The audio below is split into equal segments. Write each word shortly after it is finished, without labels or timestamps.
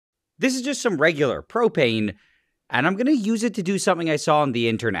This is just some regular propane, and I'm going to use it to do something I saw on the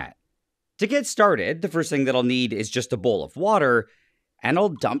internet. To get started, the first thing that I'll need is just a bowl of water, and I'll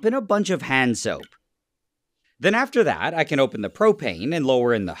dump in a bunch of hand soap. Then after that, I can open the propane and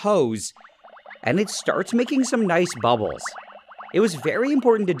lower in the hose, and it starts making some nice bubbles. It was very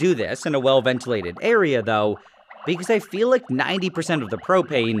important to do this in a well-ventilated area, though, because I feel like 90% of the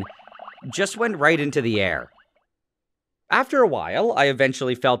propane just went right into the air. After a while, I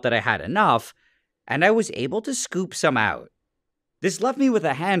eventually felt that I had enough, and I was able to scoop some out. This left me with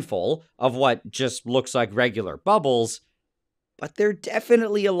a handful of what just looks like regular bubbles, but they're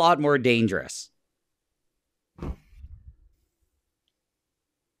definitely a lot more dangerous.